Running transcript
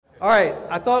All right,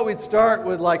 I thought we'd start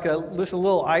with like just a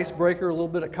little icebreaker, a little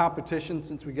bit of competition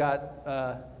since we got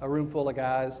a room full of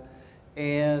guys.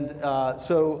 And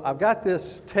so I've got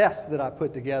this test that I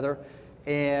put together,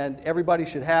 and everybody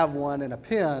should have one and a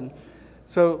pen.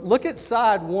 So look at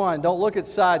side one, don't look at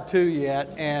side two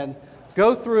yet, and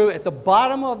go through. At the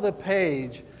bottom of the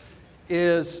page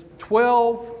is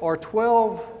 12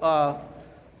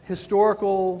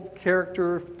 historical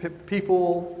character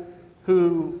people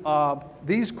who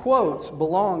these quotes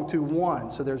belong to one.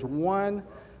 So there's one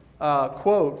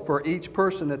quote for each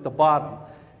person at the bottom.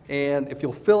 And if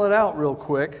you'll fill it out real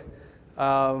quick,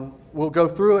 we'll go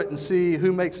through it and see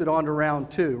who makes it on to round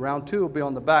two. Round two will be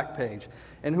on the back page.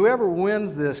 And whoever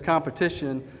wins this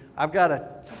competition, I've got a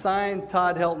signed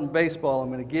Todd Helton baseball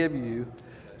I'm going to give you.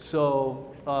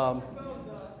 So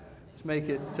let's make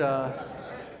it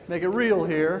real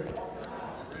here.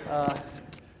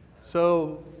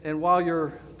 And while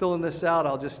you're filling this out,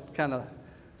 I'll just kind of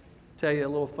tell you a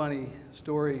little funny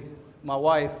story. My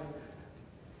wife,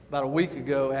 about a week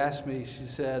ago, asked me, she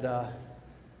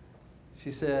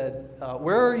said,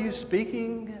 where are you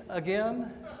speaking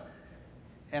again?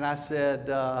 And I said,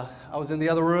 I was in the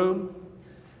other room,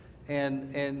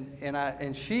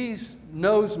 and she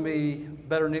knows me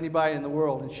better than anybody in the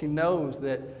world, and she knows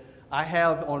that I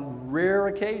have, on rare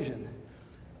occasion,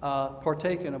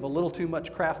 partaken of a little too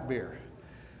much craft beer.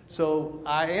 So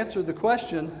I answered the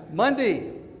question,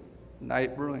 Monday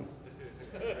Night Brewing.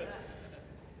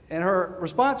 And her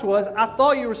response was, I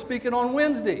thought you were speaking on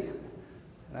Wednesday.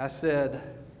 And I said,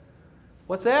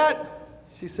 what's that?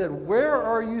 She said, where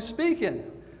are you speaking?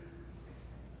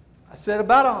 I said,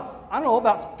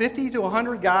 about 50 to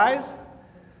 100 guys.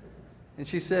 And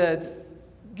she said,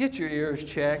 get your ears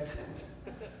checked.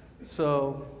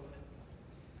 So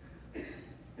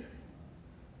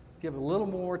give a little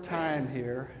more time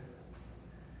here.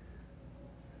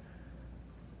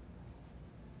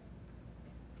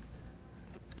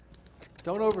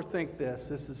 Don't overthink this.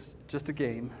 This is just a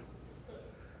game.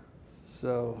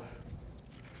 So,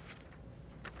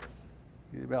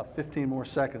 give you about 15 more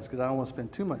seconds because I don't want to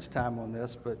spend too much time on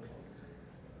this, but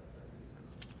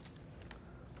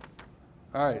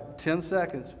all right, 10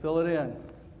 seconds. Fill it in.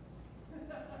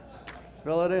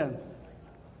 Fill it in.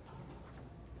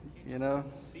 You know?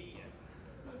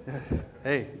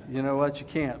 Hey, you know what? You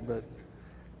can't, but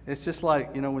it's just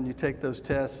like, when you take those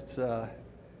tests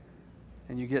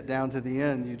and you get down to the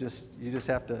end, you just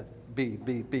have to B,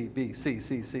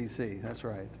 C. That's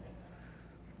right.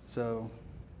 So,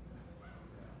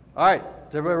 all right,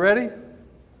 is everybody ready?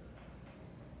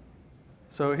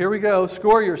 So here we go.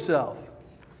 Score yourself.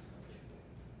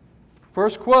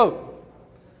 First quote.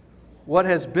 What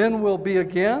has been will be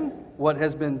again. What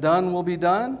has been done will be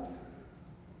done.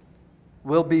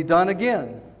 Will be done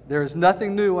again. There is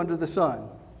nothing new under the sun.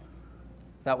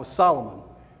 That was Solomon.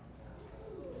 All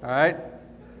right?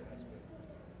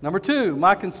 Number two,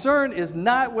 my concern is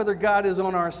not whether God is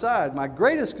on our side. My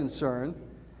greatest concern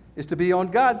is to be on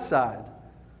God's side,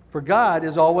 for God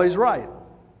is always right.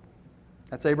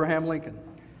 That's Abraham Lincoln.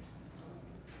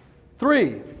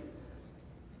 Three,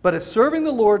 but if serving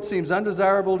the Lord seems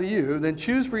undesirable to you, then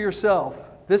choose for yourself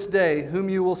this day whom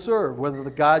you will serve, whether the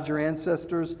gods your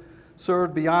ancestors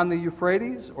served beyond the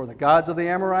Euphrates or the gods of the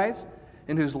Amorites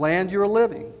in whose land you are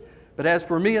living. But as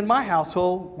for me and my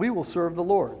household, we will serve the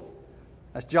Lord.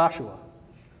 That's Joshua.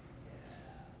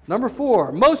 Number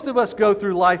four, most of us go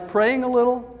through life praying a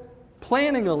little,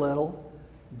 planning a little,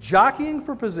 jockeying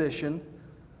for position,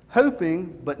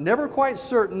 hoping but never quite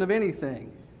certain of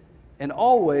anything, and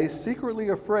always secretly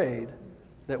afraid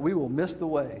that we will miss the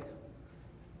way.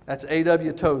 That's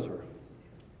A.W. Tozer.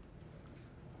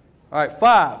 All right,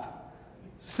 five,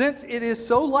 since it is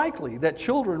so likely that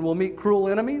children will meet cruel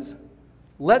enemies,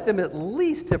 let them at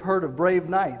least have heard of brave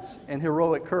knights and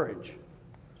heroic courage.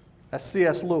 That's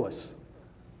C.S. Lewis.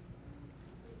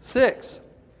 6,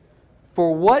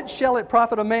 for what shall it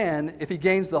profit a man if he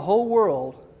gains the whole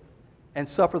world and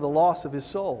suffer the loss of his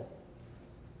soul?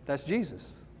 That's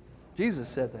Jesus. Jesus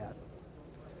said that.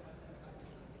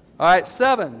 All right,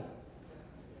 7,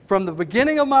 from the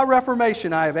beginning of my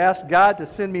Reformation, I have asked God to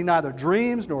send me neither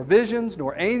dreams nor visions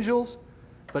nor angels,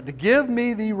 but to give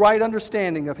me the right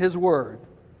understanding of His Word,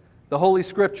 the Holy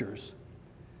Scriptures.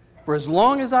 For as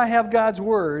long as I have God's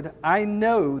Word, I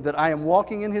know that I am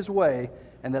walking in His way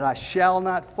and that I shall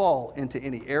not fall into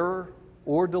any error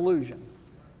or delusion.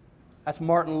 That's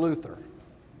Martin Luther.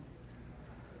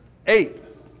 8,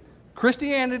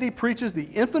 Christianity preaches the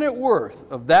infinite worth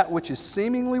of that which is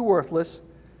seemingly worthless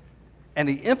and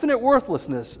the infinite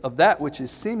worthlessness of that which is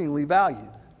seemingly valued.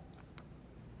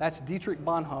 That's Dietrich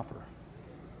Bonhoeffer.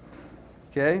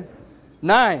 Okay?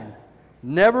 9,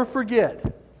 never forget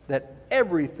that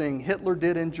everything Hitler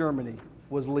did in Germany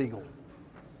was legal.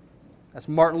 That's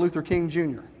Martin Luther King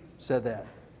Jr. said that.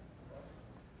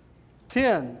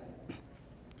 10,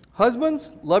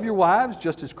 husbands, love your wives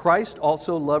just as Christ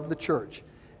also loved the church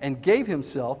and gave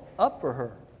himself up for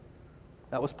her.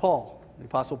 That was Paul, the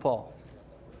Apostle Paul.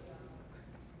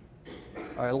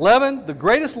 All right, 11, the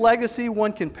greatest legacy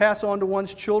one can pass on to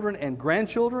one's children and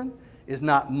grandchildren is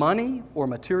not money or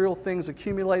material things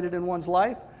accumulated in one's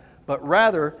life, but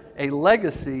rather a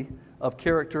legacy of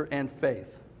character and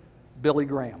faith. Billy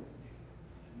Graham.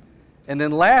 And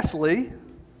then lastly,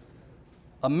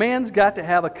 a man's got to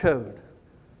have a code,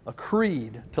 a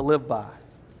creed to live by.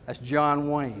 That's John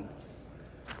Wayne.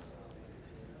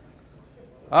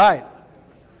 All right.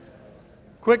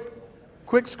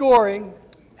 Quick scoring.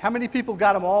 How many people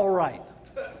got them all right?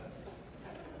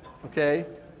 Okay.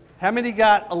 How many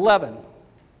got 11?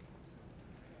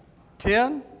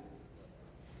 10?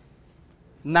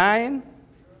 9?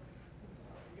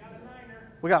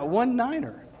 We got one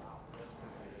niner.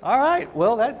 All right.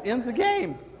 Well, that ends the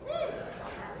game.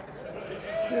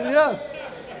 Yeah.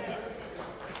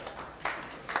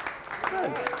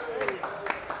 Good.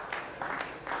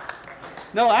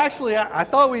 No, actually, I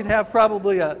thought we'd have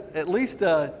probably at least 2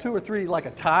 or 3, like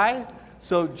a tie.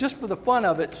 So just for the fun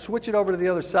of it, switch it over to the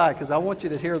other side because I want you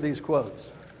to hear these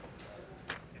quotes.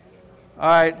 All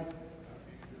right.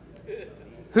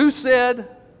 Who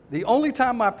said, the only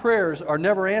time my prayers are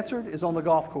never answered is on the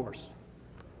golf course?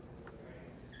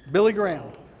 Billy Graham.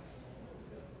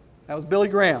 That was Billy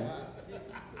Graham.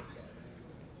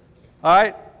 All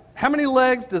right. How many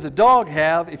legs does a dog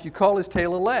have if you call his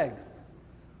tail a leg?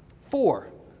 4.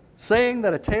 Saying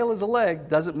that a tail is a leg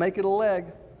doesn't make it a leg.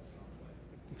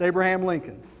 It's Abraham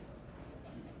Lincoln.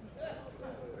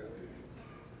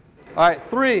 All right,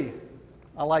 3.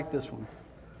 I like this one.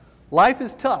 Life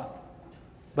is tough,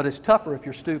 but it's tougher if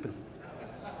you're stupid.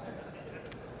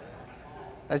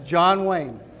 That's John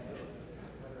Wayne.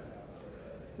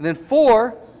 And then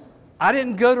 4, I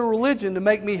didn't go to religion to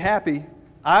make me happy.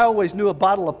 I always knew a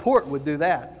bottle of port would do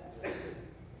that.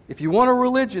 If you want a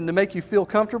religion to make you feel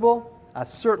comfortable, I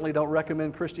certainly don't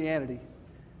recommend Christianity.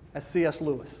 That's C.S.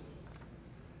 Lewis.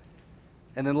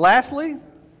 And then lastly,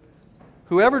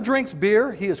 whoever drinks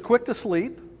beer, he is quick to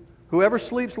sleep. Whoever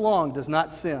sleeps long does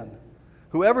not sin.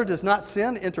 Whoever does not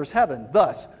sin enters heaven.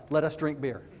 Thus, let us drink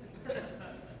beer.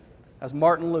 That's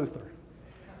Martin Luther.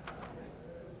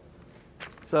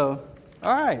 So,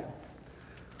 all right.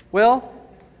 Well,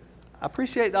 I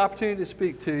appreciate the opportunity to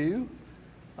speak to you.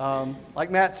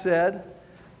 Like Matt said,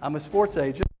 I'm a sports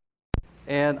agent,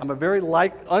 and I'm a very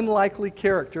unlikely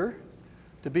character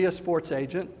to be a sports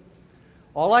agent.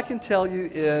 All I can tell you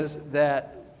is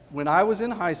that when I was in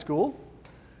high school,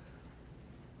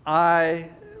 I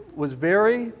was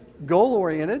very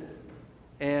goal-oriented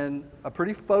and a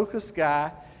pretty focused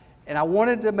guy, and I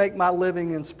wanted to make my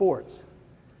living in sports.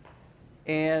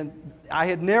 And I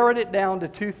had narrowed it down to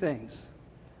 2 things.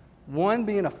 One,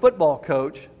 being a football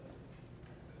coach.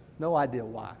 No idea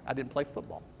why. I didn't play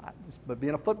football. But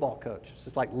being a football coach. It's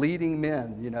just like leading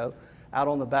men, out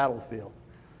on the battlefield.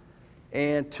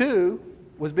 And 2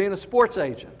 was being a sports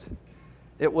agent.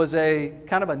 It was a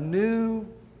kind of a new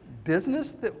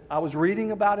business that I was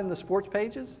reading about in the sports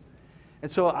pages.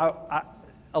 And so I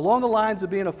along the lines of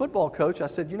being a football coach, I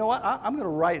said, you know what, I'm going to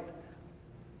write.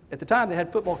 At the time, the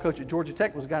head football coach at Georgia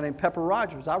Tech was a guy named Pepper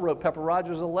Rogers. I wrote Pepper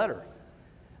Rogers a letter.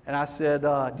 And I said,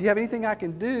 do you have anything I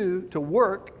can do to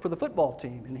work for the football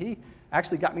team? And he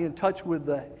actually got me in touch with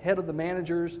the head of the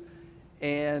managers,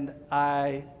 and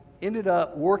I ended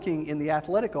up working in the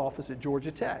athletic office at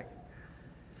Georgia Tech.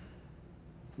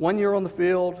 1 year on the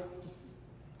field,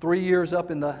 3 years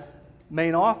up in the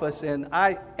main office, and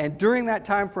during that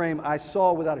time frame, I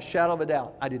saw without a shadow of a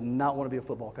doubt, I did not want to be a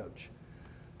football coach.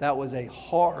 That was a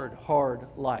hard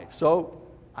life. So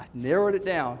I narrowed it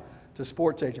down to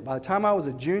sports agent. By the time I was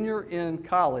a junior in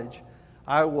college,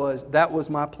 that was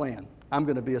my plan. I'm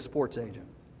going to be a sports agent.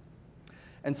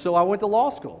 And so I went to law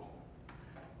school.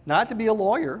 Not to be a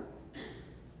lawyer,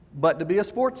 but to be a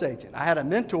sports agent. I had a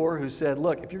mentor who said,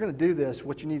 look, if you're going to do this,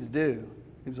 what you need to do,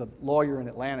 he was a lawyer in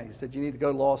Atlanta, he said, you need to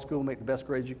go to law school, make the best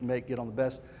grades you can make, get on with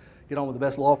the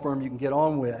best law firm you can get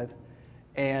on with.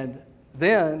 And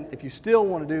then, if you still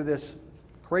want to do this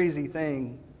crazy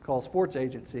thing called sports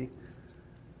agency,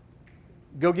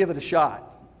 go give it a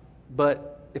shot.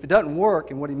 But if it doesn't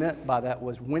work, and what he meant by that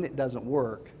was when it doesn't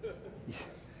work,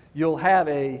 you'll have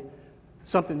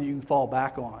something you can fall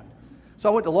back on. So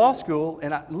I went to law school,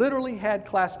 and I literally had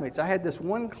classmates. I had this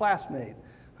one classmate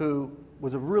who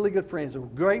was a really good friend. He's a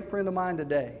great friend of mine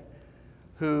today,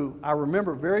 who I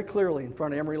remember very clearly in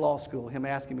front of Emory Law School, him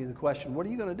asking me the question, what are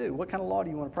you going to do? What kind of law do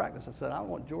you want to practice? I said,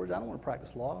 George, I don't want to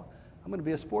practice law. I'm going to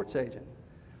be a sports agent.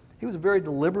 He was a very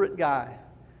deliberate guy,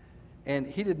 and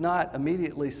he did not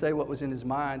immediately say what was in his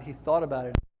mind. He thought about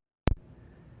it.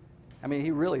 I mean, he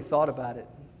really thought about it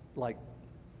like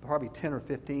probably 10 or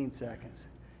 15 seconds.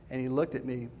 And he looked at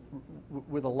me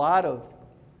with a lot of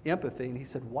empathy, and he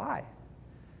said, why?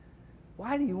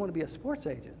 Why do you want to be a sports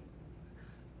agent?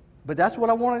 But that's what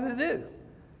I wanted to do.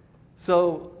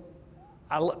 So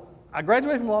I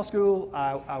graduated from law school.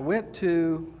 I went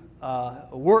to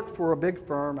work for a big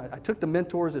firm. I took the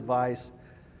mentor's advice,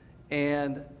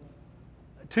 and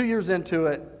 2 years into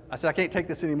it, I said, I can't take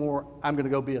this anymore. I'm going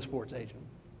to go be a sports agent.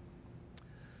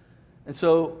 And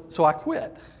so I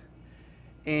quit.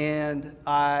 And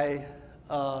I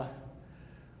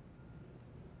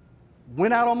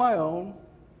went out on my own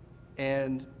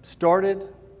and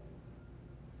started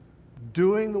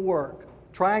doing the work,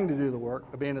 trying to do the work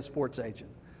of being a sports agent.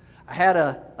 I had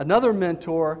another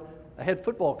mentor, a head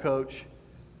football coach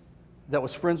that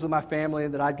was friends with my family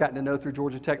and that I'd gotten to know through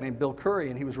Georgia Tech named Bill Curry,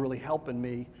 and he was really helping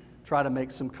me try to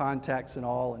make some contacts and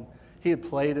all. And he had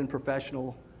played in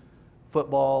professional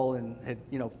football and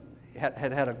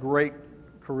had a great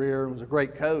career and was a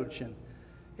great coach. And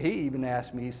he even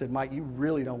asked me, he said, Mike, you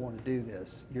really don't want to do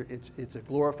this. It's a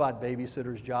glorified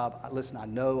babysitter's job. Listen, I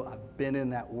know I've been in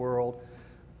that world,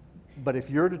 but if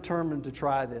you're determined to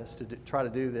try this, try to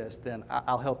do this, then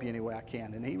I'll help you any way I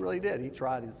can. And he really did. He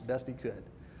tried as best he could.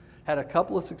 Had a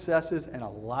couple of successes and a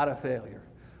lot of failure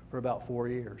for about 4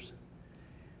 years.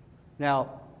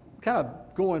 Now, kind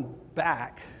of going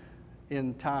back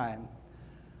in time,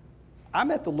 I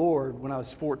met the Lord when I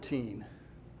was 14.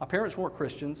 My parents weren't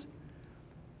Christians.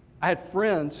 I had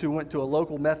friends who went to a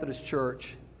local Methodist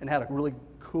church and had a really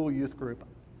cool youth group.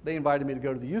 They invited me to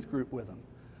go to the youth group with them.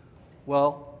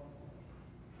 Well,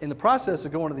 in the process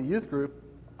of going to the youth group,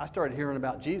 I started hearing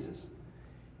about Jesus.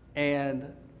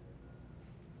 And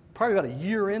probably about a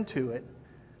year into it,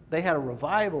 they had a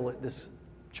revival at this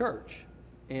church.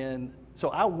 And so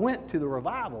I went to the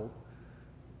revival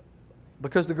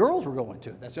because the girls were going to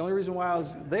it. That's the only reason why I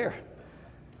was there.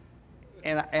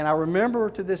 And I remember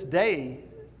to this day,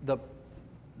 the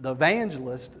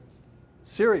evangelist,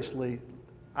 seriously,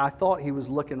 I thought he was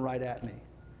looking right at me.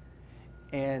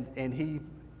 And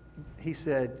he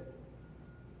said,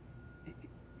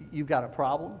 you've got a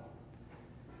problem?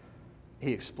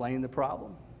 He explained the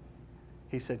problem.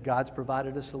 He said, God's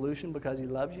provided a solution because he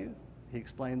loves you. He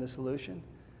explained the solution.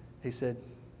 He said,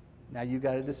 now you've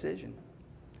got a decision.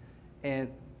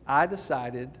 And I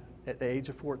decided at the age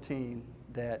of 14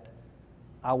 that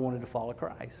I wanted to follow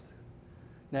Christ.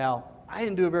 Now, I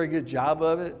didn't do a very good job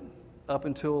of it up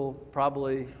until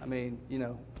probably,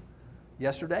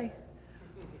 yesterday.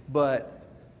 But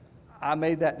I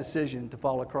made that decision to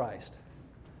follow Christ.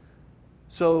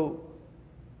 So,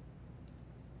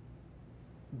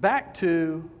 back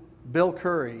to Bill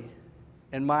Curry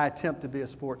and my attempt to be a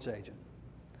sports agent.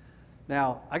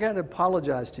 Now, I got to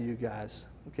apologize to you guys,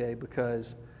 okay,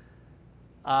 because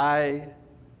my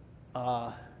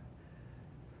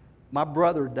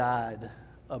brother died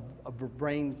of a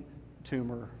brain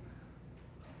tumor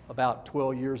about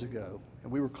 12 years ago,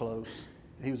 and we were close.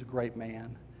 And he was a great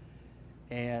man.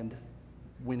 And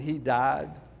when he died,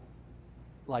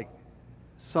 like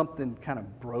something kind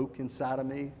of broke inside of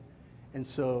me. And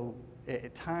so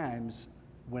at times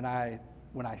when I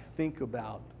think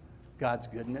about God's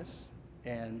goodness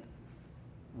and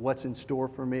what's in store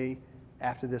for me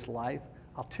after this life,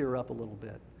 I'll tear up a little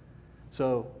bit.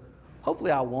 So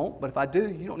hopefully I won't, but if I do,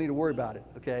 you don't need to worry about it,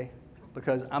 okay?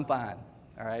 Because I'm fine,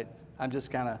 all right? I'm just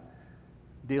kind of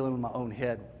dealing with my own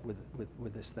head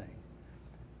with this thing.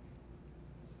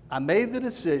 I made the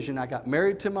decision. I got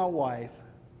married to my wife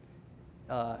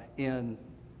in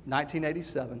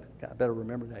 1987. God, I better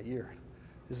remember that year.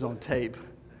 This is on tape.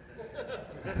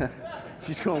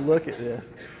 She's going to look at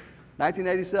this.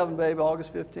 1987, baby,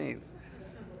 August 15th.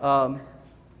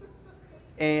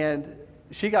 And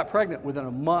she got pregnant within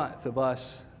a month of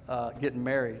us getting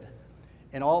married.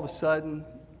 And all of a sudden,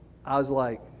 I was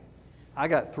like, I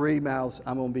got 3 mouths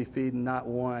I'm going to be feeding, not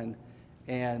one.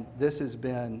 And this has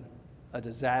been a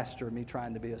disaster, me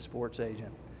trying to be a sports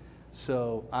agent.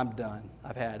 So I'm done.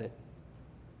 I've had it.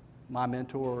 My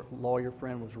mentor, lawyer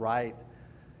friend was right.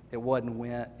 It wasn't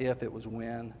when, if, it was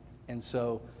when. And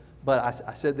so, but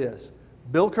I said this,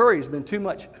 Bill Curry's been too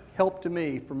much help to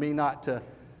me for me not to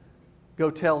go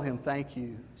tell him thank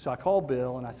you. So I called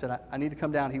Bill and I said, I need to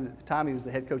come down. At the time, he was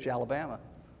the head coach of Alabama.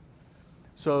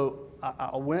 So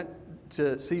I went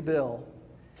to see Bill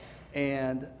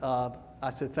and I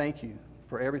said, thank you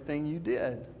for everything you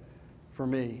did for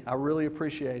me. I really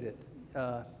appreciate it.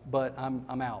 But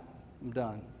I'm out. I'm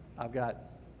done. I've got.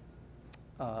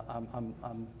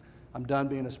 I'm done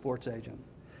being a sports agent.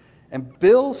 And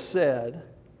Bill said,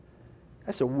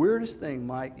 "That's the weirdest thing,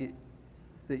 Mike,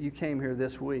 that you came here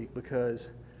this week, because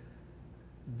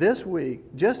this week,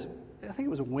 I think it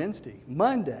was a Wednesday,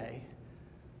 Monday,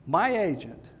 my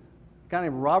agent, a guy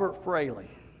named Robert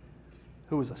Fraley,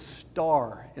 who was a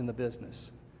star in the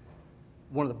business,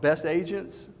 one of the best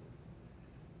agents,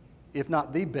 if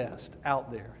not the best,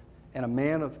 out there, and a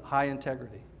man of high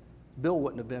integrity. Bill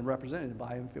wouldn't have been represented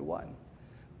by him if it wasn't.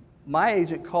 My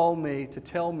agent called me to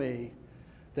tell me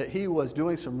that he was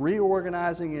doing some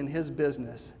reorganizing in his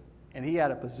business, and he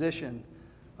had a position,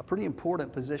 a pretty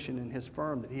important position in his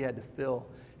firm that he had to fill.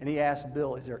 And he asked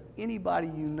Bill, is there anybody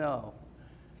you know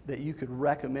that you could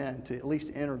recommend to at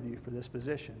least interview for this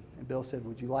position? And Bill said,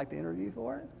 would you like to interview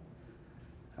for it?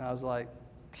 And I was like,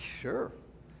 sure.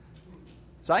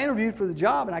 So I interviewed for the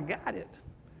job, and I got it.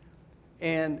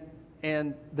 And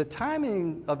the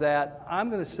timing of that, I'm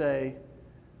going to say,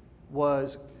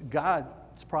 was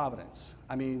God's providence.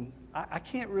 I mean, I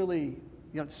can't really,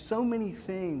 so many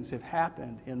things have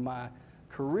happened in my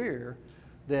career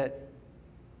that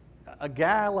a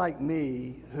guy like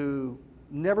me who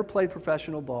never played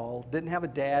professional ball, didn't have a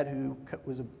dad who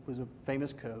was a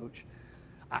famous coach,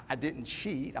 I didn't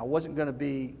cheat. I wasn't going to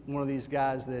be one of these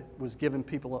guys that was giving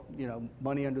people,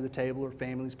 money under the table, or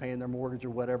families paying their mortgage or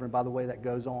whatever. And by the way, that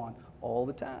goes on all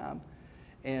the time.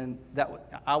 And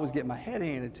I was getting my head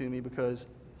handed to me because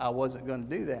I wasn't going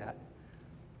to do that.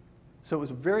 So it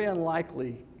was a very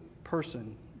unlikely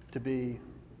person to be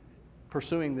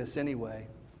pursuing this anyway.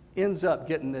 Ends up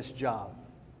getting this job.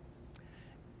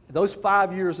 Those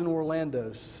 5 years in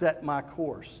Orlando set my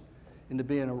course into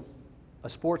being a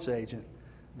sports agent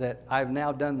that I've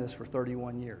now done this for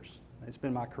 31 years. It's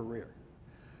been my career.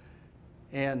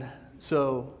 And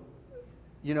so,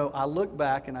 I look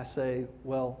back and I say,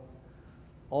 well,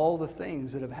 all the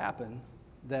things that have happened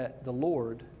that the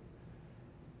Lord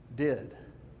did.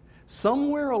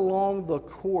 Somewhere along the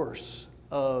course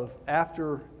of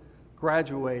after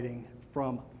graduating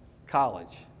from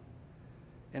college,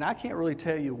 and I can't really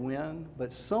tell you when,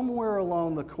 but somewhere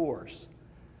along the course,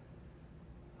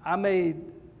 I made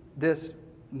this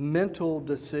mental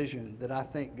decision that I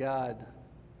think God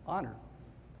honored.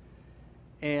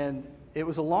 And it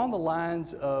was along the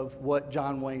lines of what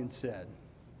John Wayne said.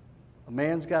 A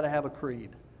man's got to have a creed.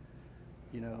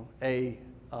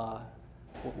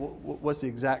 What's the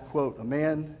exact quote? A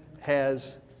man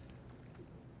has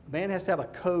to have a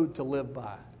code to live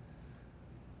by.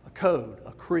 A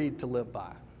creed to live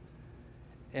by.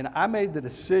 And I made the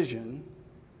decision,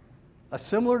 a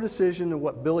similar decision to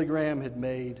what Billy Graham had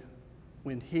made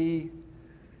when he,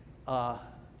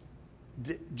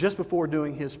 just before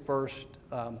doing his first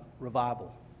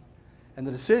revival. And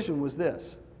the decision was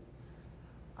this: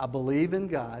 I believe in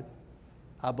God.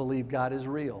 I believe God is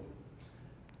real.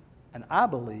 And I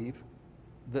believe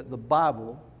that the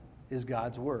Bible is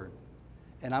God's Word.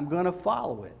 And I'm going to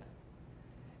follow it.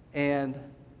 And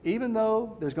even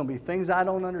though there's going to be things I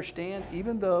don't understand,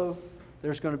 even though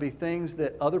there's going to be things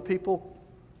that other people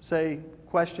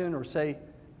question or say,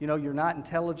 you're not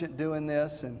intelligent doing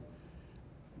this and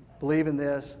believe in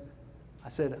this, I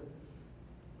said,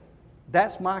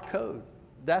 that's my code.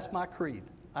 That's my creed.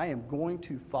 I am going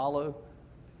to follow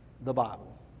the Bible.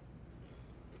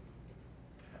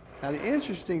 Now, the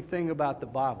interesting thing about the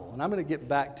Bible, and I'm going to get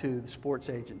back to the sports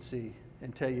agency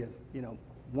and tell you,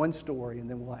 one story, and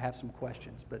then we'll have some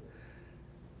questions. But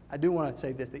I do want to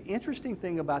say this. The interesting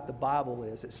thing about the Bible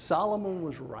is that Solomon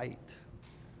was right.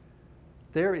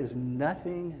 There is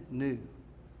nothing new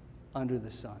under the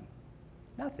sun.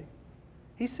 Nothing.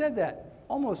 He said that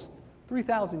almost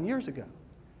 3,000 years ago.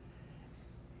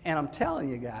 And I'm telling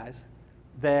you guys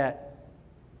that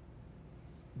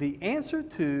the answer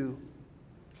to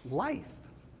life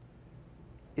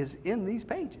is in these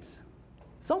pages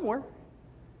somewhere.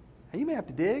 And you may have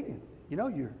to dig, and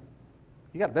you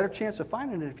got a better chance of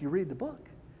finding it if you read the book.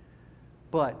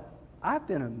 But I've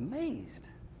been amazed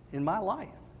in my life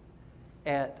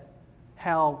at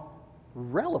how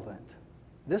relevant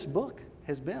this book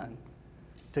has been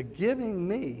to giving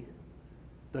me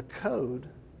the code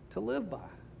to live by.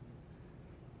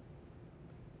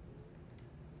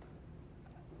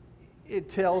 It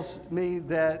tells me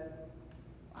that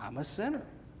I'm a sinner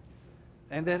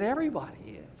and that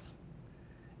everybody is,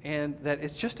 and that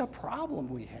it's just a problem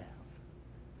we have.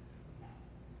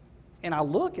 And I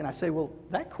look and I say, well,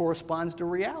 that corresponds to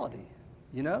reality.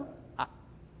 I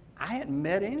hadn't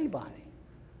met anybody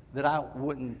that I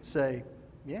wouldn't say,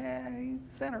 yeah, he's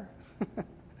a sinner.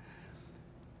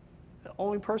 The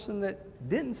only person that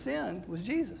didn't sin was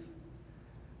Jesus.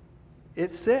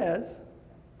 It says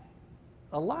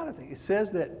a lot of things. It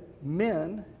says that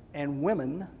men and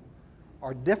women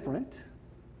are different,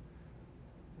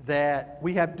 that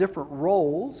we have different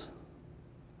roles.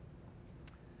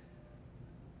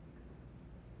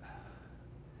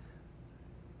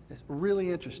 It's a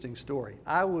really interesting story.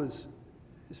 I was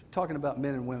talking about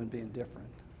men and women being different.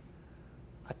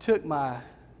 I took my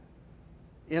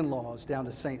in-laws down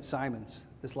to St. Simon's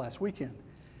this last weekend,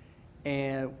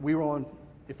 and we were on,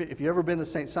 if you've ever been to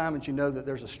St. Simon's, you know that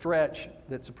there's a stretch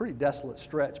that's a pretty desolate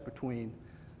stretch between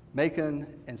Macon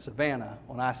and Savannah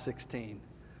on I-16.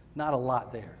 Not a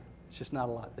lot there. It's just not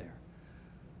a lot there.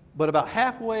 But about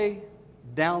halfway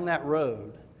down that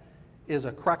road is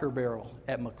a Cracker Barrel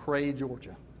at McRae,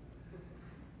 Georgia.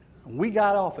 And we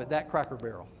got off at that Cracker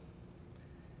Barrel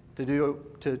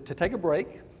to take a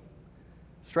break,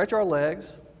 stretch our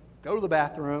legs, go to the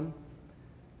bathroom,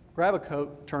 grab a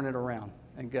Coke, turn it around,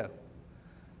 and go.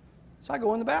 So I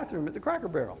go in the bathroom at the Cracker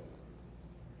Barrel.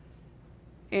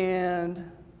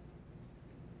 And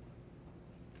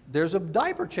there's a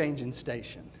diaper changing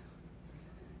station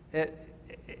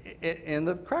in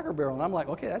the Cracker Barrel. And I'm like,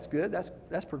 okay, that's good.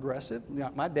 That's progressive. You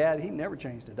know, my dad, he never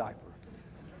changed a diaper.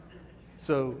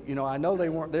 So, I know they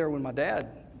weren't there when my dad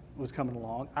was coming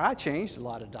along. I changed a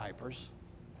lot of diapers,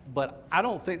 but I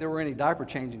don't think there were any diaper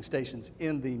changing stations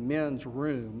in the men's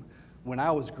room when I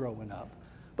was growing up.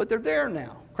 But they're there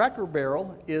now. Cracker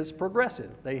Barrel is progressive.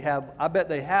 I bet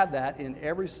they have that in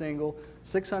every single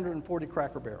 640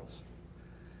 Cracker Barrels.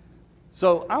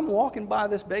 So I'm walking by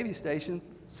this baby station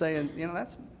saying,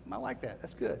 I like that.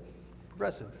 That's good.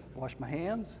 Progressive. Wash my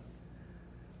hands.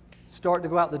 Start to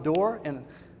go out the door, and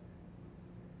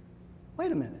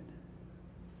wait a minute.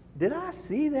 Did I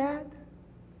see that?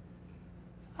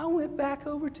 I went back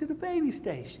over to the baby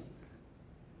station.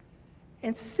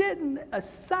 And a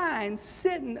sign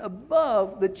sitting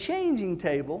above the changing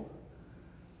table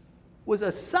was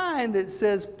a sign that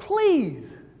says,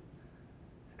 please.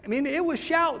 I mean, it was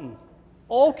shouting,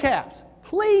 all caps,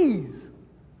 please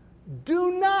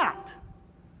do not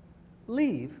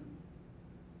leave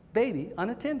baby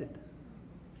unattended.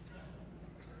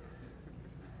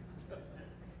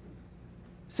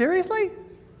 Seriously?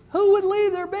 Who would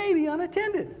leave their baby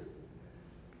unattended?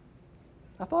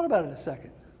 I thought about it a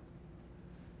second.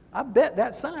 I bet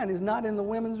that sign is not in the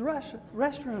women's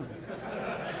restroom.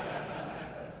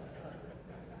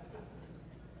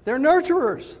 They're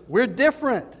nurturers. We're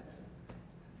different.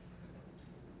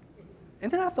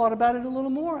 And then I thought about it a little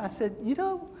more. I said,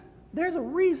 there's a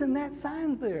reason that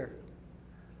sign's there.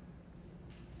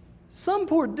 Some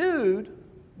poor dude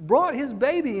brought his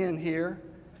baby in here,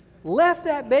 left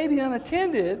that baby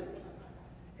unattended,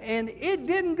 and it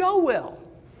didn't go well.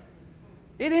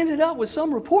 It ended up with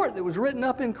some report that was written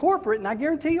up in corporate, and I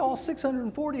guarantee all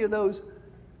 640 of those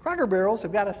Cracker Barrels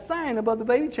have got a sign above the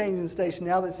baby changing station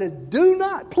now that says, do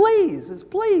not, please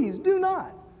do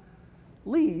not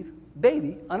leave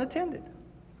baby unattended.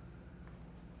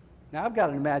 Now, I've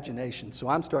got an imagination, so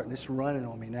I'm starting this running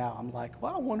on me now. I'm like,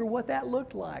 well, I wonder what that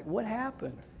looked like. What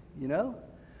happened,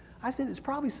 I said, it's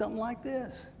probably something like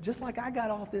this. Just like I got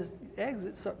off this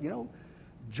exit, so,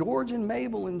 George and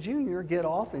Mabel and Junior get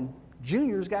off, and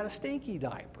Junior's got a stinky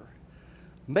diaper.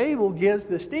 Mabel gives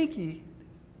the stinky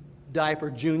diaper,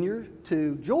 Junior,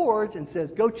 to George and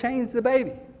says, go change the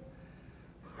baby.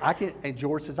 And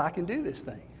George says, I can do this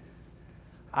thing.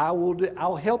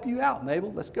 I'll help you out,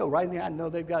 Mabel. Let's go. Right now, I know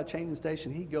they've got a changing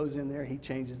station. He goes in there, he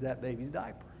changes that baby's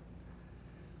diaper.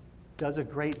 Does a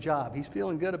great job. He's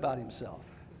feeling good about himself.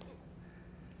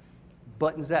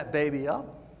 Buttons that baby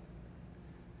up.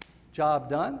 Job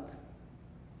done.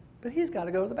 But he's got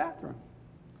to go to the bathroom.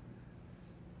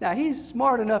 Now, he's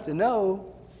smart enough to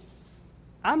know,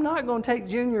 I'm not going to take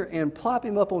Junior and plop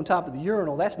him up on top of the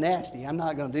urinal. That's nasty. I'm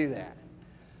not going to do that.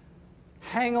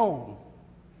 Hang on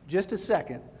just a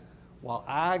second while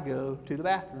I go to the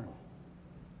bathroom.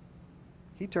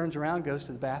 He turns around, goes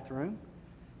to the bathroom.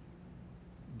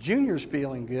 Junior's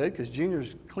feeling good because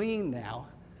Junior's clean now.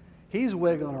 He's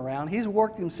wiggling around. He's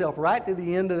worked himself right to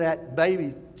the end of that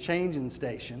baby changing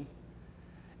station.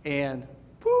 And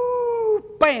whoo,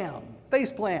 bam,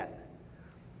 face plant.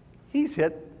 He's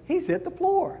hit the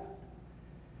floor.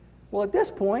 Well, at this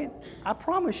point, I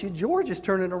promise you, George is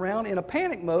turning around in a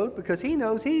panic mode because he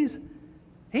knows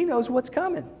what's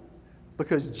coming.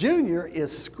 Because Junior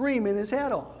is screaming his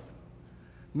head off.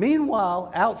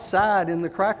 Meanwhile, outside in the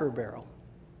Cracker Barrel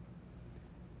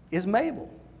is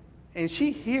Mabel. And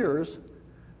she hears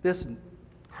this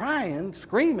crying,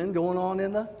 screaming going on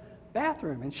in the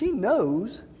bathroom. And she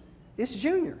knows it's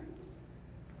Junior.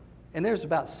 And there's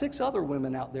about 6 other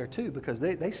women out there too, because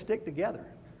they stick together.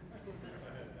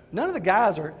 None of the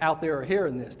guys are out there are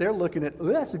hearing this. They're looking at, oh,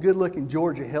 that's a good-looking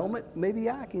Georgia helmet. Maybe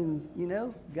I can,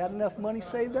 got enough money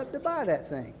saved up to buy that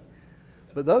thing.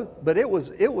 But it was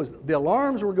the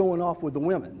alarms were going off with the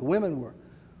women. The women were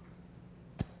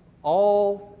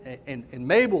all, and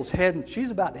Mabel's heading,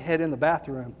 she's about to head in the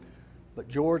bathroom, but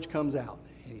George comes out,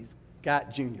 and he's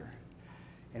got Junior.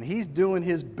 And he's doing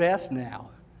his best now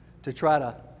to try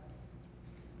to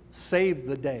save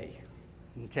the day,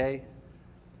 okay?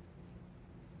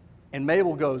 And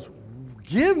Mabel goes,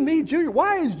 give me Junior.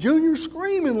 Why is Junior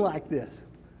screaming like this?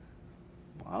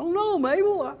 I don't know,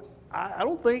 Mabel. I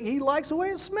don't think he likes the way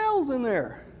it smells in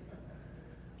there.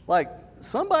 Like,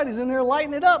 somebody's in there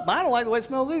lighting it up. I don't like the way it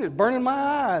smells either. It's burning my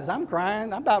eyes. I'm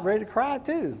crying. I'm about ready to cry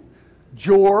too.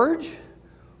 George,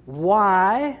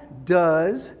 why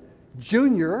does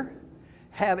Junior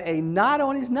have a knot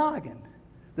on his noggin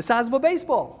the size of a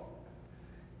baseball?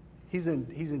 He's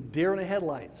in deer in the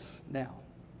headlights now.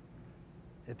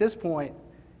 At this point,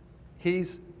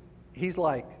 he's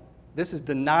like, this is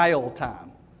denial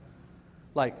time.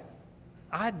 Like,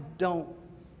 I don't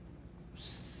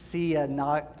see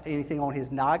anything on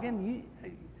his noggin.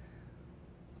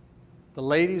 The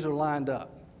ladies are lined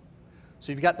up.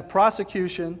 So you've got the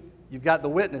prosecution, you've got the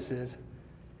witnesses,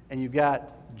 and you've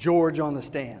got George on the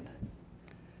stand.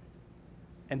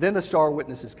 And then the star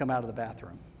witnesses come out of the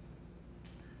bathroom.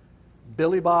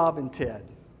 Billy Bob and Ted.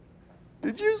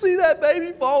 Did you see that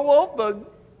baby fall off the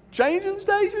changing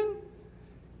station?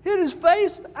 Hit his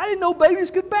face. I didn't know babies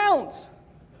could bounce.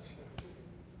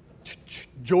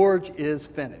 George is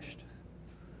finished.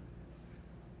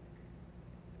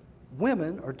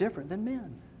 Women are different than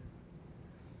men.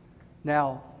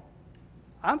 Now,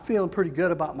 I'm feeling pretty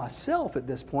good about myself at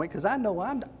this point because I know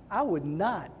I would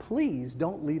not, please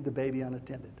don't leave the baby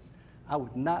unattended. I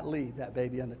would not leave that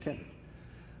baby unattended.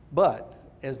 But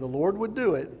as the Lord would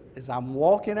do it, as I'm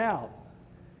walking out,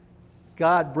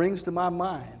 God brings to my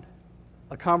mind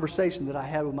a conversation that I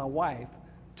had with my wife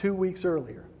 2 weeks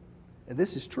earlier. And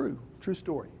this is true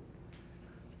story.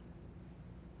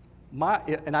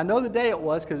 And I know the day it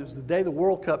was because it was the day of the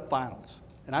World Cup finals.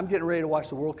 And I'm getting ready to watch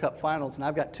the World Cup finals, and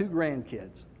I've got 2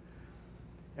 grandkids.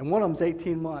 And one of them's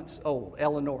 18 months old,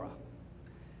 Eleonora.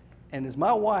 And as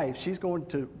my wife, she's going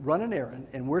to run an errand,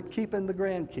 and we're keeping the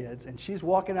grandkids, and she's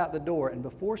walking out the door, and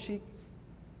before she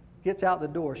gets out the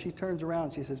door, she turns around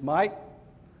and she says, Mike,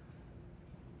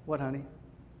 what, honey?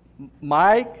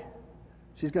 Mike,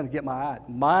 she's going to get my eye.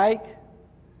 Mike,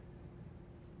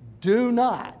 do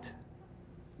not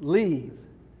leave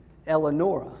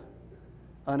Eleonora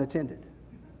unattended.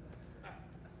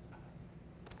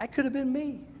 That could have been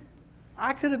me.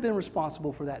 I could have been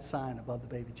responsible for that sign above the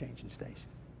baby changing station.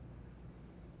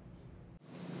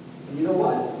 And you know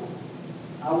what?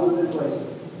 I would have been wasted.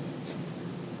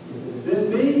 If it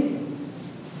had been me,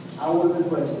 I would have been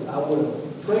wasted. I would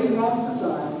have traded off the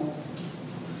sign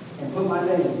and put my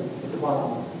name at the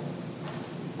bottom.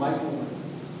 Mike Moore.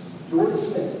 George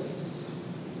Smith.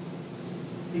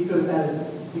 He could have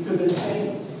been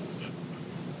famous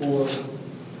for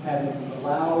having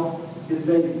allowed his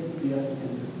baby to be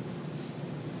unattended.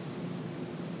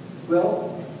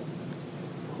 Well,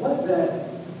 what that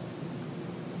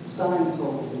sign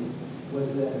told me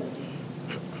was that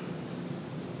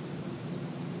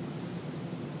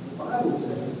the Bible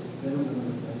says, men and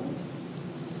women,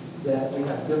 that we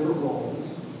have different roles,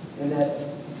 and that,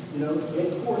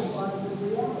 it corresponds with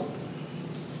reality.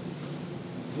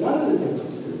 One of the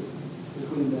differences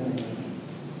between men and women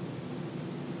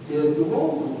is the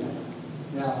roles we have.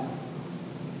 Now,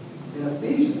 in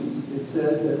Ephesians, it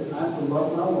says that I'm to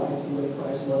love my wife the way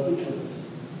Christ loved the church.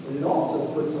 But it also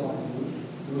puts on me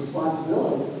the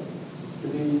responsibility to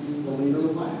be the leader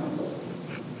of my household.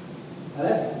 Now,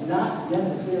 that's not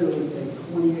necessarily a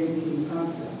 2018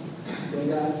 concept, okay,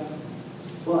 guys?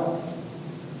 But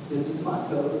this is my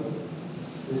code.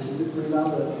 This is the creed I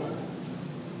live by.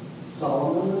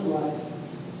 Solomon was right.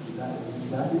 You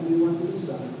got to do unto the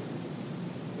son.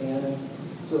 And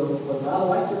so, whether I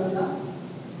like it or not,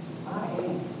 I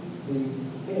am the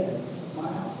head of my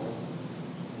household.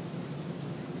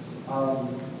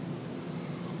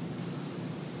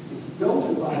 If you go to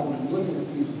the Bible and look at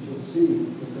Ephesians, you'll see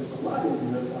that there's a lot in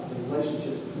there about the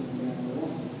relationship between man and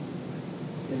woman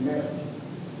in marriages.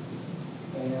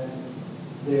 And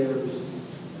there's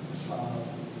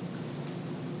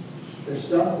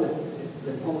stuff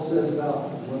that Paul says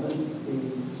about women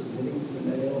being submitting to the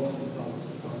male. He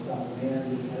talks about the man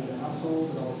being head of the household,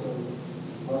 but also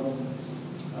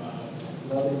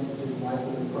loving his wife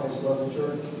and Christ loved the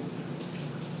church.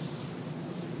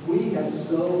 We have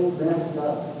so messed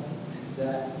up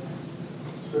that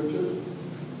scripture,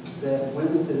 that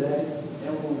women today, they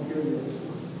don't want to hear this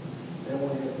word. They don't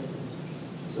want to hear it.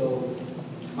 So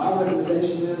my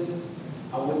recommendation is,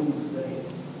 I wouldn't even say it.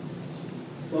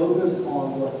 Focus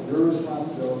on what your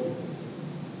responsibility is.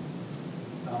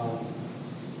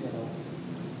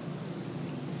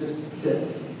 Just tip.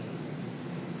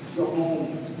 Go home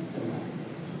tonight,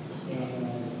 and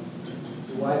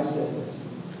your wife says,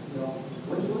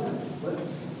 what'd you learn?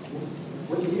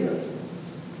 What'd you hear?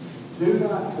 Do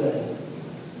not say,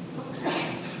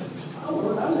 I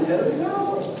learned I'm the head of the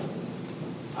household.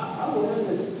 I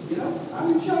learned that, I'm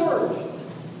in charge.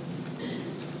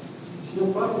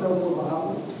 She'll probably know more about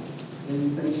me than you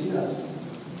think she does.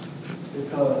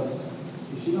 Because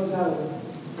if she knows how to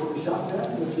work a shop vac,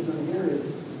 what you're going to hear is,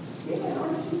 yeah,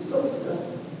 aren't you supposed to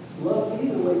love me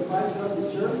the way Christ loved the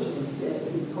church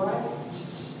and Christ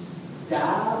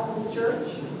died for the church?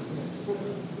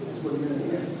 That's what you're going to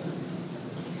hear.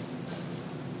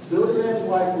 Billy Graham's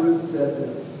wife Ruth said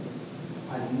this: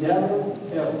 I never,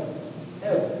 ever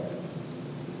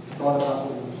thought about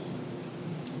divorce.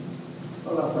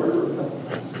 Thought about murder a couple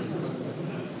times.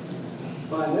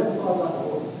 But I never thought about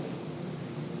divorce.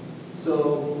 So,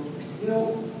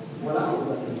 what I would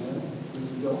recommend when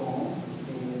you go home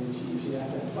and she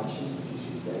asks that question, what you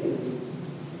should say is,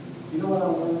 you know what I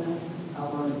learned? I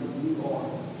learned that you are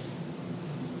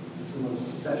the most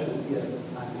special gift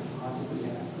I could possibly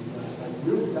have. Like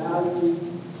your value,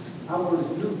 I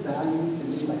learned your value to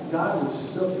me. Like God was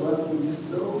so loved me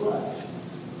so much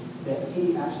that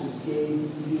He actually gave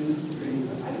you dreams.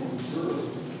 I didn't deserve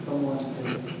someone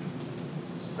as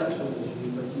special as you,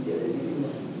 but He did it. He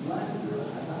was blind in your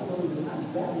eyes. I learned that I'm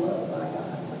that love that I got.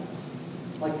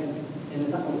 And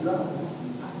it's not going to drop.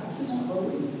 I cannot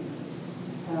believe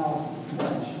how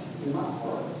much in my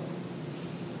heart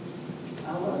I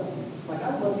love you. Like I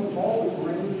love you all the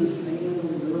grains of sand on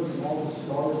the earth and all the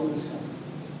stars in the sky.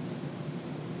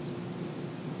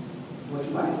 What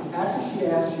you might, after she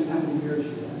asks you how many years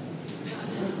you have,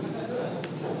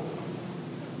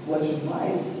 what you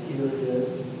might hear is,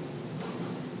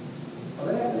 are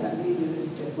they having that meeting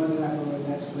at Monday night or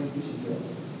next week? You should go.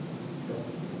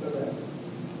 Go there.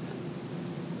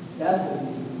 That's what we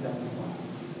need to tell them.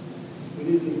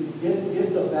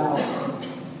 It's about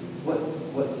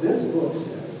what this book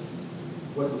says,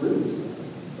 what Ruth says,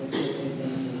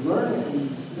 and learn it when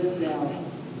you sit down, and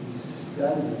you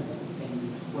study it, and you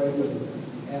pray with it,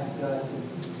 and ask God to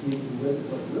give you wisdom.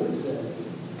 What it really says is,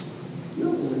 you're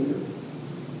a believer,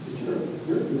 but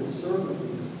you're a good servant.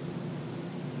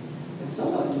 And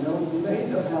some of you may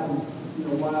end up having,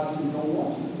 wives who don't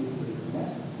want you to be a believer. And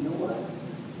that's, you know what?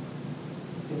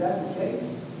 If that's the case,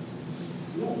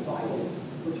 you don't fight it.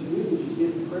 What you do is you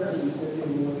get in prayer and you say, hey,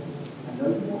 Lord, I know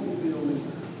you want me to be a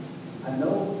believer. I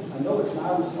know it's my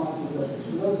responsibility.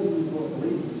 For those of you who are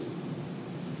believers,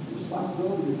 your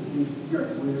responsibility is to be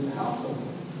spiritual leaders in the household.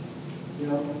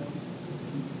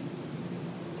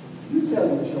 You tell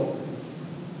your children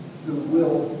who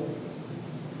will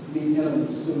be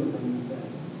enemies sooner than you think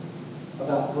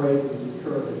about bravery and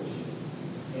courage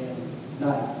and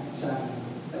knights shining.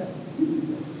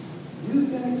 You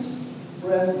can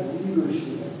express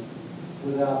leadership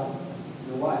without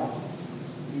your wife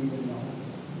even knowing.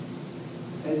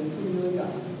 As between you and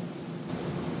God.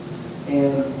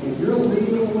 And if you're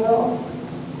leading well,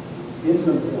 it's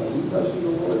going to be well. You trust in the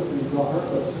Lord and you draw her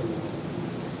close to you.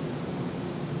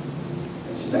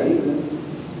 And she may even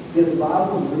get the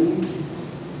Bible and read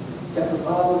chapter 5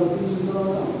 of Ephesians on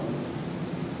her own.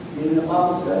 Get in a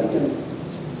Bible study and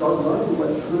start learning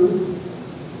what truth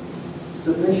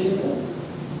submission is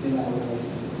in that relationship.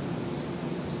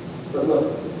 But look,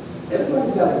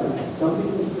 everybody's got a creed. Some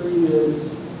people's creed is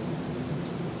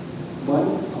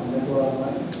money. I'll make a lot of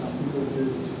money. Some people's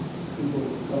is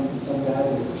some guys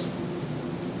is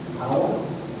power.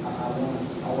 I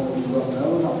want to be well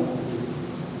known. I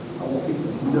want people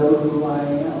to know who I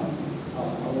am. I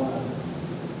want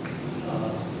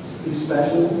to be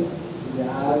special in the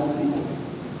eyes of people.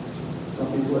 Some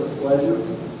people it's pleasure.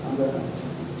 I'm going to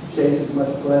chase as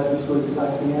much pleasure as quick as I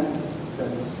can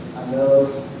because I know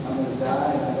I'm going to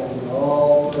die and I got to get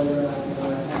all the pleasure I can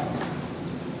right now.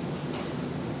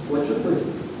 What's your creed?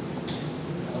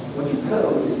 What you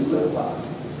code is you live by.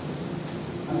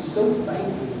 I'm so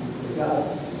thankful to God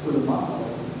for the model,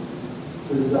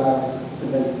 the desire to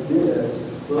make this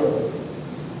book.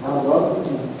 I love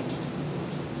Him.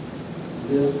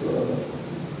 This book,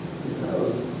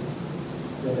 because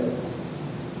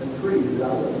the creed that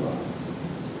I live by.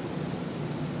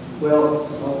 Well,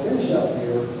 I'll finish up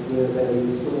here with a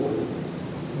story.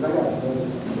 I got to know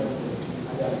that's it.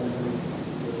 I got to know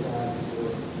the guy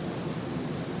before.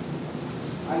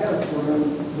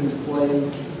 who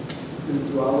played,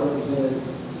 who I represented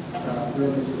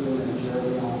during this career, is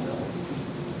Jeremy Alonso.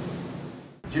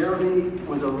 Jeremy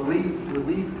was a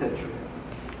relief pitcher.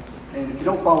 And if you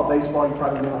don't follow baseball, you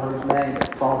probably never heard his name. If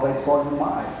you follow baseball, you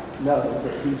might know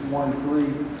that he's won 3,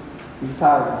 he's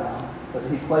retired now, but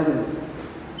he played in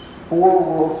 4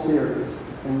 World Series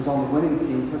and was on the winning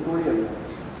team for 3 of them.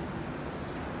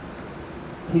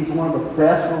 He's one of the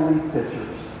best relief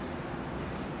pitchers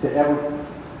to ever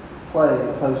play in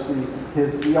the postseason.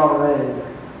 His ERA,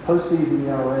 postseason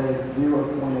ERA is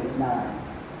 0.89.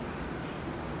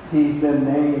 He's been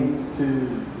named to,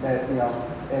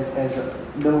 as a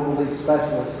middle relief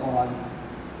specialist on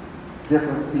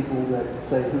different people that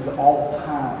say who's the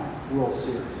all-time World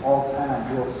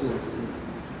Series team.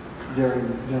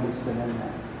 Jeremy's been in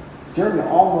that. Jeremy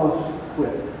almost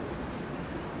quit.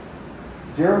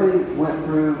 Jeremy went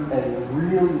through a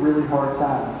really, really hard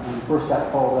time when he first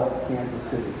got called up to Kansas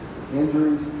City.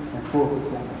 Injuries and poor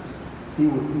performance. He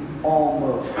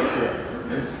almost quit.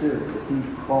 It was serious. He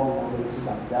called me one day and says,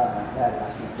 "I'm God, my dad, I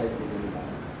can't take it anymore."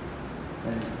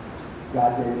 And God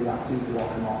gave me the opportunity to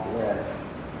walk him off the ledge.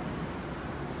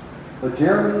 But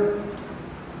Jeremy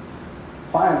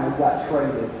finally got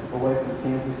traded away from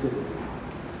Kansas City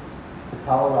to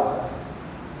Colorado.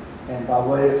 And by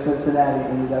way of Cincinnati,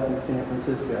 ended up in San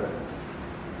Francisco.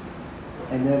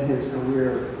 And then his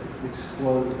career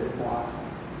exploded at Blossom.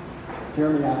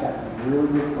 Jeremy and I got really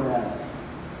good friends.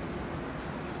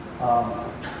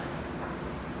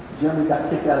 Jeremy got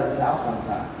kicked out of his house one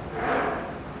time.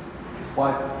 His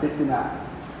wife kicked him out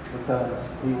because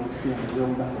he was being a real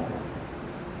knucklehead.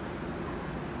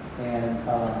 And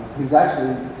he was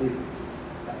actually,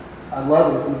 I'd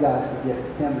love it if you guys could get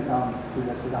him to come to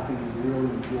this because I think he really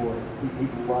enjoyed it. He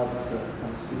loves to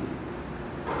come speak.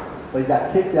 But he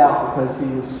got kicked out because he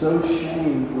was so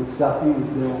shamed with stuff he was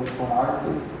doing with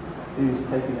pornography, he was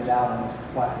taking it out on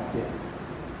his wife and kids.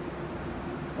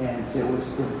 And it was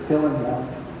killing him,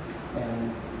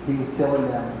 and he was killing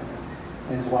them.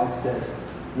 And his wife said,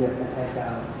 "Get the heck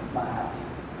out of my house."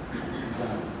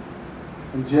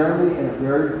 And Jeremy, in a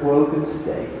very broken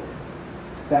state,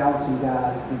 found some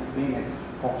guys in Phoenix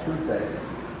called True Faith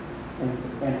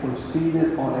and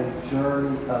proceeded on a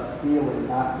journey of healing,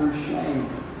 not through shame,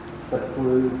 but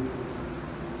through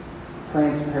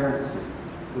transparency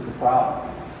with the problem.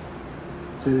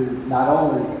 To not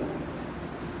only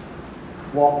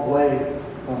walk away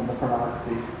from the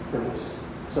pornography that was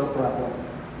so prevalent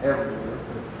everywhere,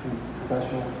 in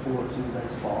professional sports and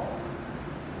baseball,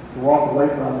 to walk away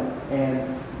from it,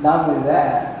 and not only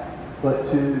that,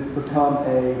 but to become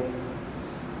a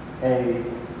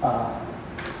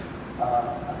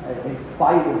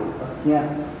fighter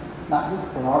against not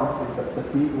just pornography, but the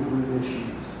deeper root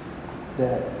issues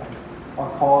that are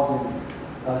causing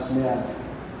us men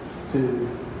to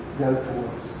go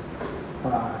towards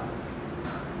pornography.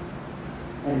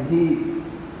 And he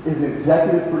is an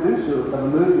executive producer of a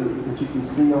movie that you can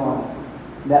see on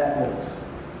Netflix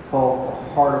called The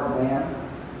Heart of Man,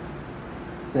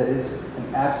 that is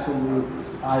an absolute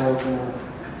eye-opener,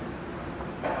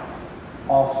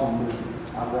 awesome movie.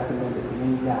 I recommend it to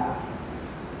any guy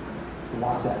to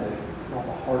watch that movie called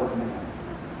The Heart of Man.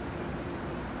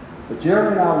 But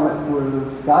Jeremy and I went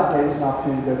through, God gave us an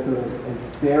opportunity to go through a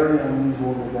very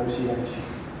unusual negotiation.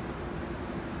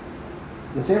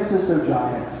 The San Francisco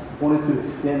Giants wanted to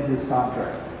extend his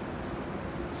contract.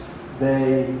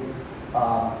 They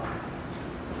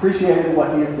appreciated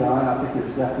what he had done. I think it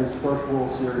was after his first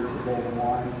World Series that they had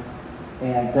won.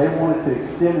 And they wanted to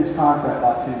extend his contract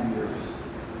by 2 years.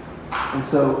 And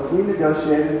so we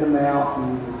negotiated them out, and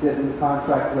we were getting the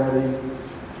contract ready.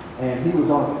 And he was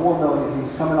on a $4 million. He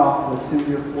was coming off of a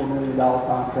 2-year, $4 million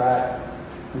contract.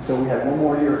 And so we had 1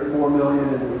 more year at $4 million,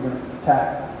 and we were going to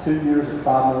tack 2 years at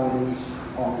 $5 million each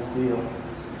on this deal.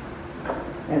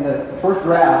 And the first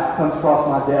draft comes across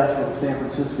my desk from San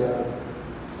Francisco,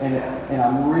 and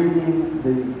I'm reading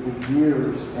the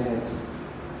years, and it's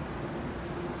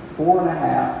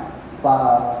 4.5,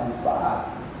 5, and 5.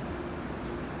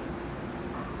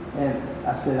 And I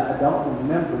said, I don't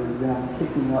remember them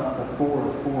kicking up the 4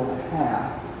 to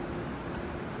 4.5,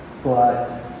 but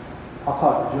I'll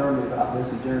talk to Jeremy about this.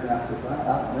 And Jeremy, I said, well, I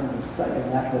don't remember him saying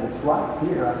that, but it's right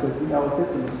here. I said, if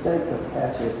it's a mistake, they'll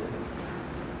catch it.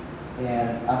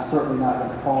 And I'm certainly not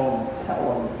going to call them and tell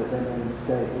them that they made a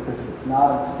mistake, because if it's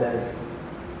not a mistake,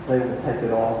 they will take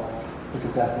it off,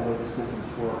 because that's the way this business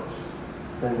works.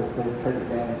 They will take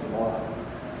advantage of our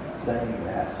saying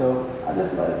that. So I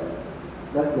just let it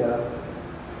go.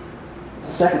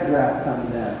 Second draft comes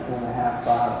in, 4.5,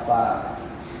 5, 5.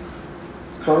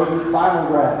 Third, final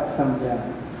draft comes in.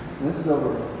 And this is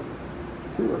over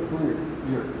 2 or 3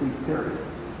 year peak period.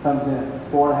 Comes in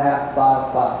 4.5,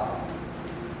 5, 5.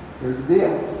 Here's the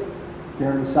deal.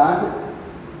 Jeremy signs it,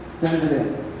 sends it in.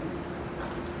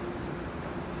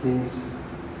 He's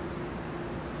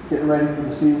getting ready for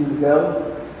the season to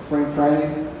go. Spring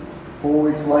training. 4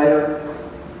 weeks later,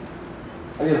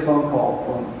 I get a phone call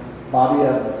from Bobby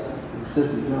Evans, the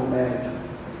assistant general manager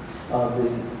of the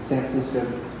San Francisco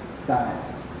Giants,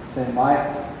 saying, Mike,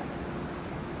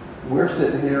 we're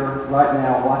sitting here right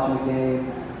now watching a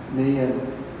game, me and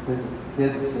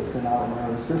his assistant, I don't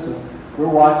remember his assistant, we're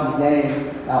watching a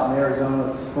game out in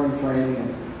Arizona, spring training,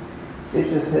 and it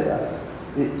just hit us.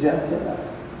 It just hit us.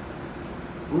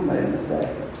 We made a mistake.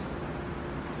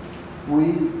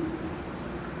 We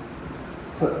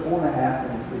put 4.5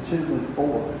 in. It should have been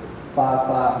 4, 5,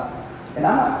 5. And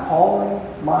I'm not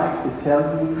calling Mike to tell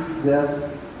you this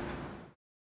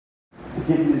to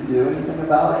get you to do anything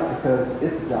about it, because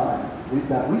it's done. We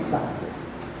signed it.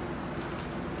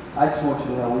 I just want you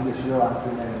to know we just realized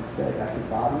we made a mistake. I said,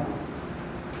 Bobby,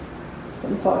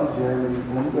 let me talk to Jeremy.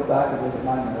 Let me go back and look at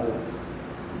my notes.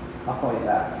 I'll call you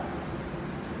back.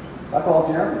 So I called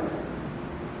Jeremy.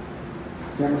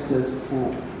 Jeremy says,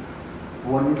 well,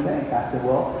 what do you think? I said,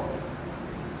 well,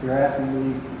 you're asking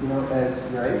me,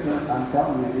 as your agent, I'm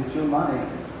telling you, it's your money.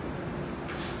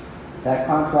 That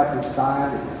contract is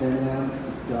signed, it's sent in,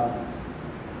 it's done.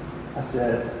 I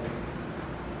said,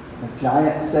 the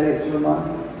Giants say it's your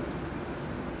money.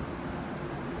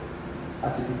 I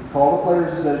said, you can call the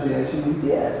Players Association. We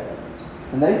did.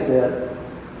 And they said,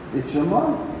 it's your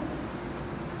money.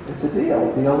 It's a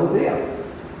deal. Deal's a deal.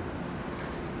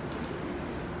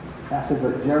 I said,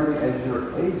 but Jeremy, as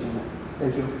your agent,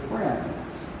 as your friend,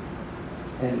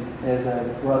 and as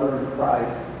a brother in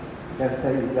Christ, I've got to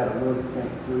tell you, you've got to really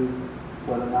think through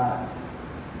whether or not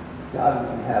God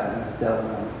would be having us tell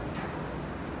them,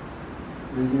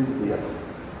 redo the deal.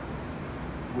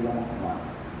 We don't want the money.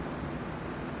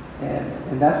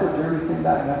 And that's what Jeremy came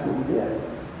back, and that's what we did.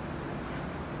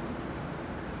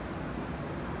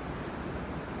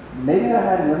 Maybe that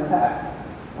had an impact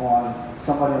on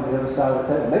somebody on the other side of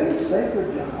the table. Maybe it saved their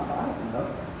job. I don't know.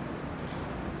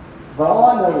 But all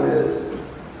I know is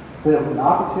that it was an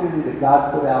opportunity that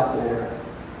God put out there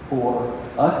for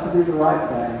us to do the right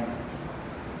thing.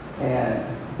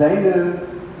 And they knew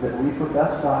that we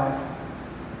professed Christ,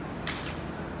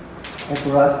 and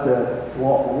for us to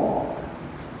walk the walk.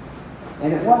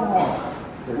 And it wasn't hard.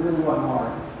 It really wasn't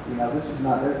hard. This was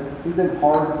not, there's been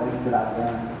hard things that I've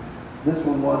done. This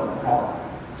one wasn't hard.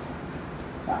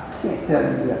 I can't tell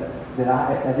you that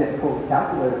I didn't pull the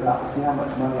calculator out to see how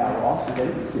much money I lost, but they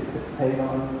just get paid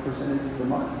on percentages of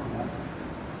money.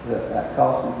 That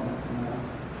cost me,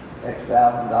 X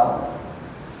 $1,000.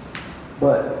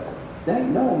 But there ain't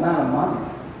no amount of money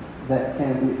that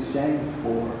can be exchanged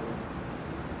for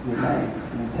your name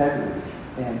and integrity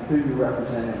and who you're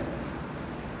representing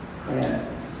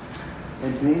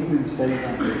and being who you say you're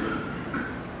going to be.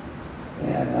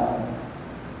 And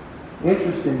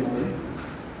interestingly,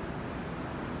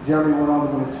 Jeremy went on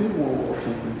to win 2 more world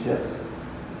championships.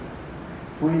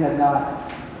 We had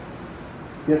not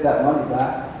get that money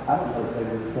back. I don't know if they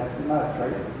would have kept it. Might have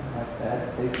traded it like that.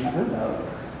 Who knows?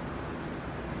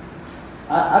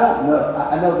 I don't know.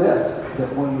 I know this,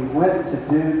 that when we went to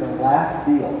do the last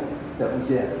deal that we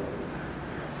did,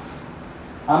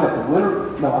 I'm at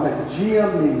the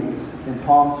GM meetings in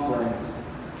Palm Springs,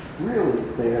 really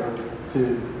there to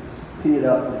tee it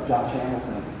up with Josh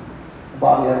Hamilton.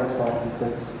 Bobby Evans calls and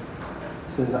says,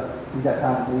 "You got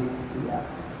time to meet?" I said, "Yeah."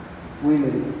 We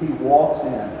meet. He walks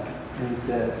in and he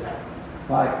says,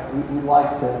 "Mike, we'd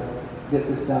like to get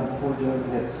this done before Joe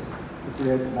hits the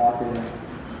free agent market, and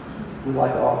we'd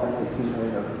like to offer him $18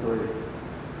 million over 3."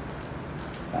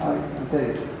 Now, I can tell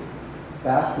you,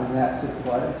 back when that took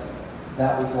place,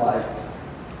 that was like,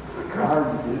 why are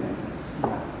you doing this?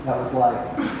 That was like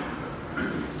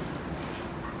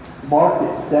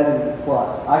market 70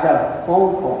 plus. I got a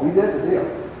phone call. We did the deal.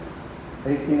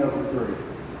 18 over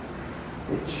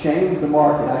 3. It changed the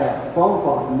market. I got a phone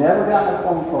call. I've never gotten a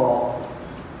phone call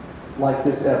like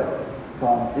this ever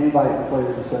from anybody at the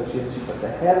Players Association, but the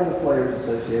head of the Players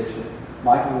Association,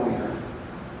 Michael Weiner,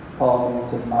 called me and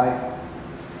said, "Mike,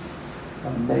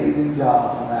 amazing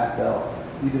job on that belt.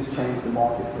 You just changed the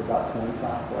market for about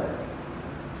 25 players."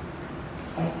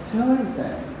 I didn't do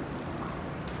anything.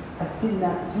 I did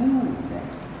not do anything.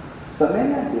 But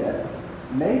maybe I did.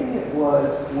 Maybe it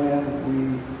was when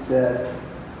we said,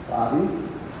 "Bobby,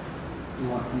 we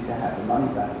want you to have the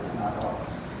money back. It's not ours."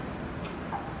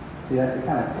 See, that's the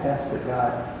kind of test that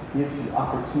God gives you,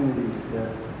 opportunities to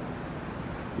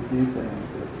do things.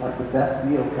 Like the best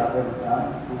deals I've ever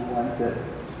done were the ones that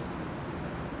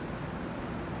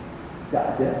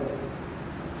God did.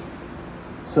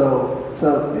 So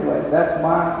anyway, that's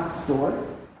my story.